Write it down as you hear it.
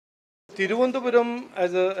Thiruvananthapuram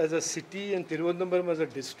as a city and Thiruvananthapuram as a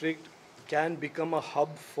district can become a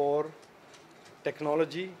hub for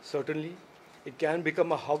technology, certainly. It can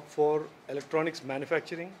become a hub for electronics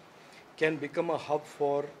manufacturing, can become a hub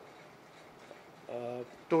for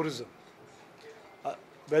tourism. Uh,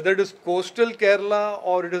 Whether it is coastal Kerala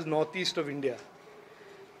or it is northeast of India,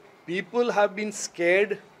 people have been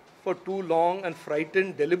scared for too long and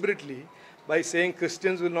frightened deliberately by saying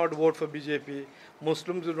Christians will not vote for BJP,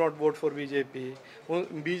 Muslims will not vote for BJP,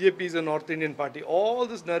 BJP is a North Indian party. All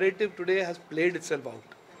this narrative today has played itself out.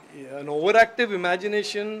 An overactive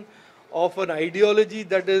imagination of an ideology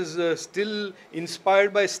that is still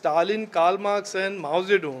inspired by Stalin, Karl Marx, and Mao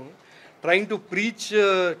Zedong, trying to preach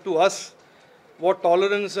to us what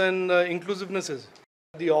tolerance and inclusiveness is.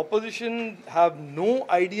 The opposition have no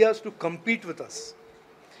ideas to compete with us.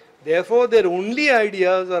 Therefore, their only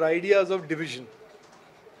ideas are ideas of division.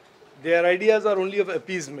 Their ideas are only of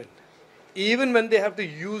appeasement, even when they have to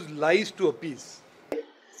use lies to appease.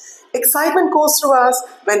 Excitement goes through us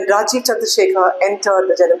when Rajeev Chandrasekhar entered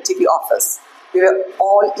the Janam TV office. We were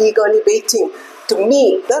all eagerly waiting to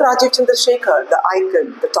meet the Rajeev Chandrasekhar, the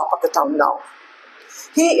icon, the talk of the town now.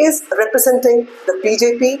 He is representing the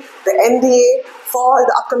BJP, the NDA for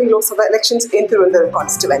the upcoming Lok Sabha elections in Thiruvananthapuram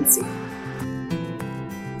constituency.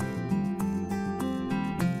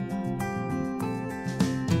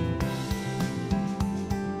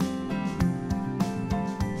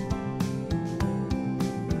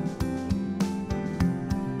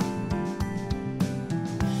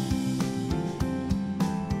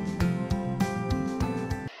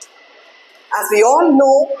 As we all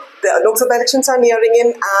know, the Lok Sabha elections are nearing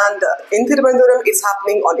in Thiruvananthapuram it's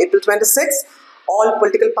happening on April 26th. All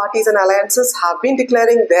political parties and alliances have been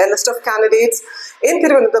declaring their list of candidates. In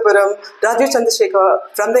Thiruvananthapuram, Rajeev Chandrasekhar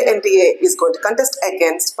from the NDA is going to contest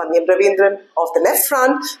against Panniyan Ravindran of the left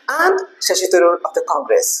front and Shashi Tharoor of the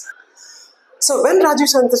Congress. So when Rajeev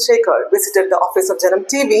Chandrasekhar visited the office of Janam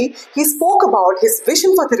TV, he spoke about his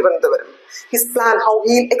vision for Thiruvananthapuram, his plan how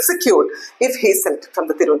he'll execute if he is selected from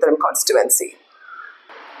the Thiruvananthapuram constituency.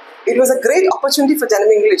 It was a great opportunity for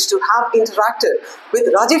Janam English to have interacted with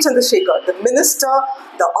Rajeev Chandrasekhar, the minister,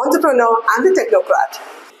 the entrepreneur and the technocrat.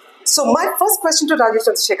 So my first question to Rajeev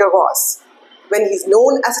Chandrasekhar was, when he's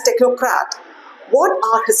known as a technocrat, what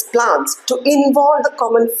are his plans to involve the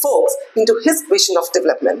common folks into his vision of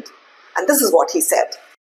development? And this is what he said.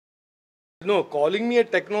 No, calling me a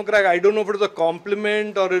technocrat, I don't know if it is a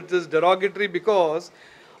compliment or it is derogatory, because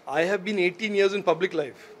I have been 18 years in public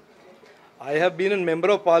life. I have been a member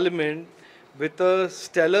of parliament with a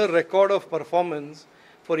stellar record of performance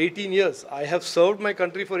for 18 years. I have served my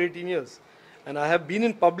country for 18 years. And I have been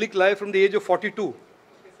in public life from the age of 42.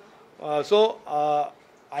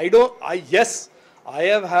 Yes, I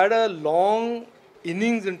have had a long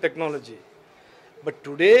innings in technology. But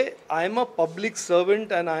today, I am a public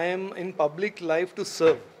servant and I am in public life to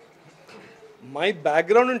serve. My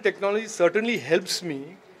background in technology certainly helps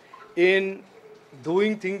me in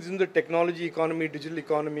doing things in the technology economy, digital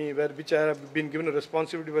economy, which I have been given a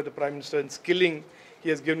responsibility by the Prime Minister. In skilling, he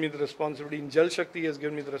has given me the responsibility. In Jal Shakti, he has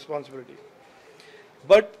given me the responsibility.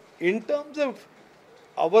 But in terms of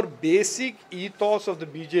our basic ethos of the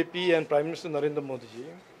BJP and Prime Minister Narendra Modi ji,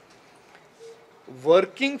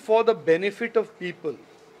 working for the benefit of people,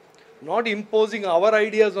 not imposing our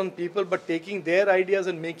ideas on people, but taking their ideas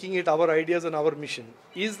and making it our ideas and our mission,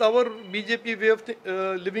 is our BJP way of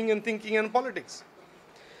living and thinking and politics.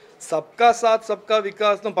 Sabka Saath, Sabka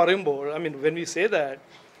Vikas no Parimbo. I mean, when we say that,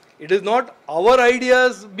 it is not our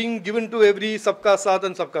ideas being given to every Sabka Saath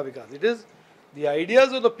and Sabka Vikas. It is the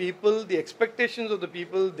ideas of the people, the expectations of the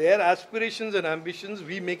people, their aspirations and ambitions,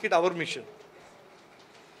 we make it our mission.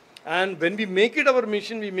 And when we make it our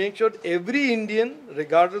mission, we make sure every Indian,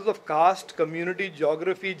 regardless of caste, community,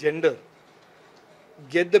 geography, gender,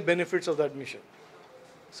 get the benefits of that mission.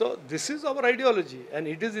 So this is our ideology, and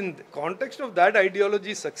it is in the context of that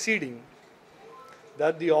ideology succeeding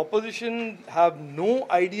that the opposition have no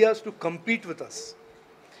ideas to compete with us.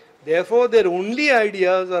 Therefore, their only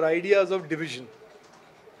ideas are ideas of division.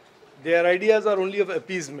 Their ideas are only of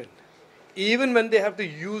appeasement, even when they have to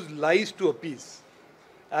use lies to appease.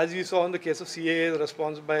 As we saw in the case of CAA, the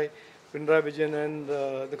response by Pinarayi Vijayan and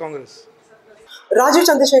the Congress. Rajeev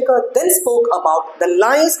Chandrasekhar then spoke about the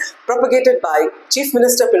lies propagated by Chief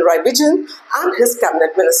Minister Pinarayi Vijayan and his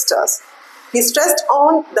cabinet ministers. He stressed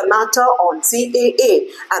on the matter on CAA,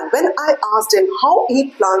 and when I asked him how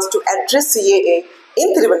he plans to address CAA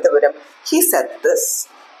in Thiruvananthapuram, he said this.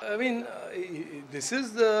 I mean, this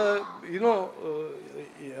is an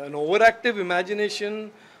overactive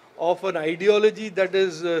imagination of an ideology that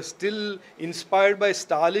is still inspired by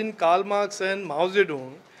Stalin, Karl Marx and Mao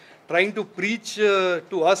Zedong, trying to preach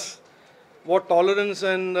to us what tolerance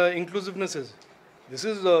and inclusiveness is. This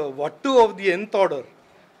is Vattu of the nth order.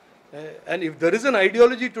 And if there is an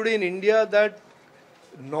ideology today in India that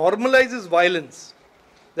normalizes violence,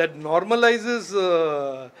 that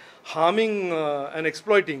normalizes harming and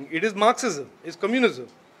exploiting, it is Marxism, it's communism.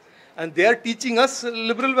 And they are teaching us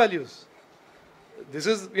liberal values. This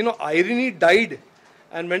is, irony died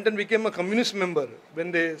and went and became a communist member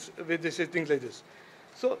when they say things like this.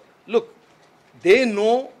 So, look, they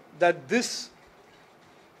know that this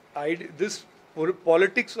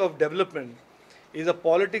politics of development is a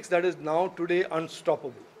politics that is now today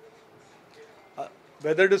unstoppable.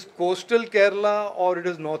 Whether it is coastal Kerala or it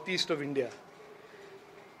is northeast of India,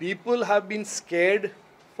 people have been scared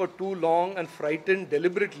for too long and frightened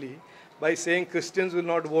deliberately by saying Christians will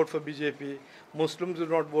not vote for BJP, Muslims will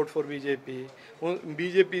not vote for BJP,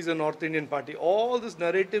 BJP is a North Indian party. All this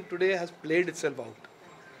narrative today has played itself out.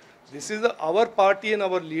 This is our party and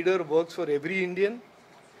our leader works for every Indian,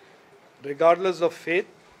 regardless of faith,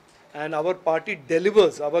 and our party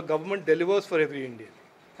delivers, our government delivers for every Indian,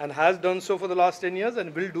 and has done so for the last 10 years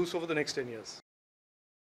and will do so for the next 10 years.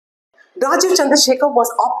 Rajeev Chandrasekhar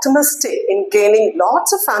was optimistic in gaining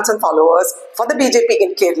lots of fans and followers for the BJP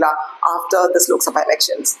in Kerala after this Lok Sabha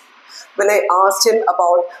elections. When I asked him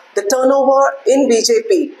about the turnover in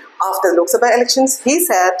BJP after the Lok Sabha elections, he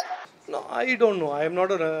said, "No, I don't know. I am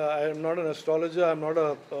not an astrologer. I am not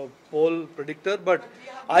a poll predictor. But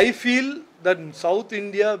I feel that in South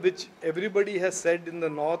India, which everybody has said in the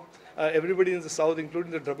North, everybody in the South,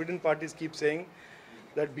 including the Dravidian parties, keep saying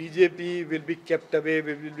that BJP will be kept away,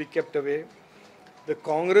 will be kept away. The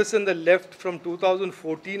Congress and the left from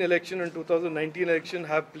 2014 election and 2019 election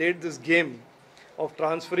have played this game of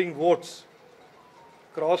transferring votes,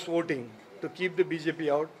 cross-voting, to keep the BJP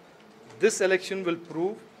out. This election will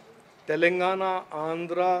prove Telangana,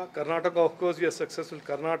 Andhra, Karnataka, of course we are successful,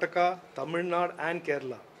 Karnataka, Tamil Nadu and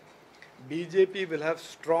Kerala. BJP will have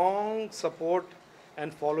strong support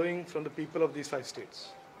and following from the people of these 5 states.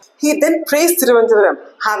 He then praised Thiruvananthapuram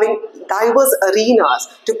having diverse arenas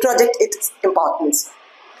to project its importance.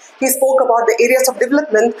 He spoke about the areas of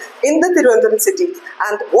development in the Thiruvananthapuram city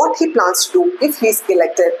and what he plans to do if he is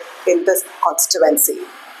elected in this constituency.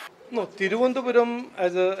 No, Thiruvananthapuram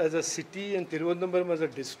as a city and Thiruvananthapuram as a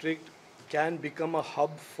district can become a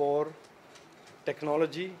hub for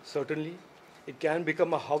technology, certainly. It can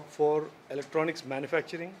become a hub for electronics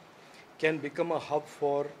manufacturing, can become a hub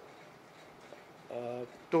for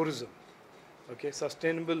tourism, okay,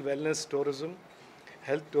 sustainable wellness tourism,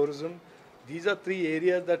 health tourism. These are 3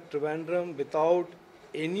 areas that Trivandrum, without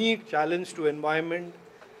any challenge to environment,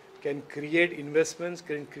 can create investments,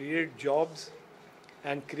 can create jobs,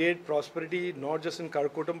 and create prosperity, not just in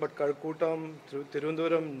Karkootam, but Karkootam,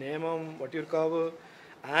 Thiruvananthapuram, Nemam, Vattirkava,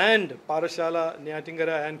 and Parashala,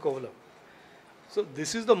 Neyyatingara, and Kovalam. So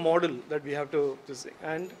this is the model that we have to see.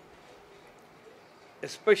 And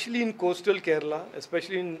especially in coastal Kerala,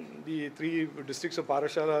 especially in the 3 districts of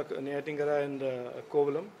Parashala, Neyyatingara, and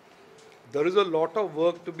Kovalam, there is a lot of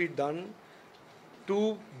work to be done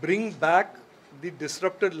to bring back the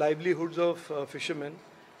disrupted livelihoods of fishermen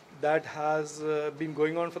that has been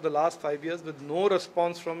going on for the last 5 years with no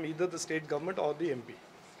response from either the state government or the MP.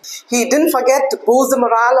 He didn't forget to boost the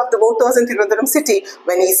morale of the voters in Thiruvananthapuram city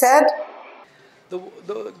when he said,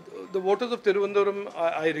 The voters of Thiruvananthapuram,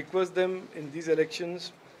 I request them in these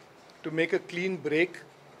elections to make a clean break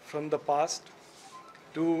from the past,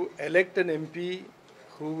 to elect an MP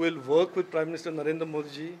who will work with Prime Minister Narendra Modi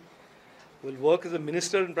ji, will work as a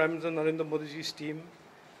minister in Prime Minister Narendra Modi ji's team,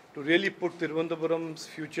 to really put Thiruvananthapuram's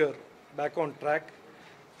future back on track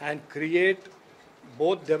and create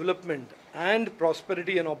both development and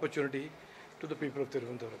prosperity and opportunity to the people of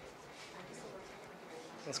Thiruvananthapuram.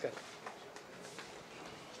 Namaskar.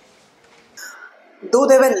 though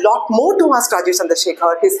there were a lot more to ask Rajeev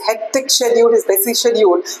Chandrasekhar, his hectic schedule, his busy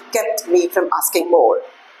schedule kept me from asking more.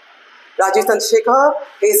 Rajeev Chandrasekhar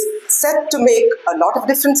is set to make a lot of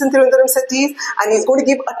difference in Thiruvananthapuram cities, and he's going to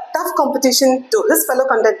give a tough competition to his fellow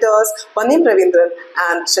contenders Panniyan Ravindran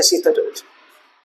and Shashi Tharoor.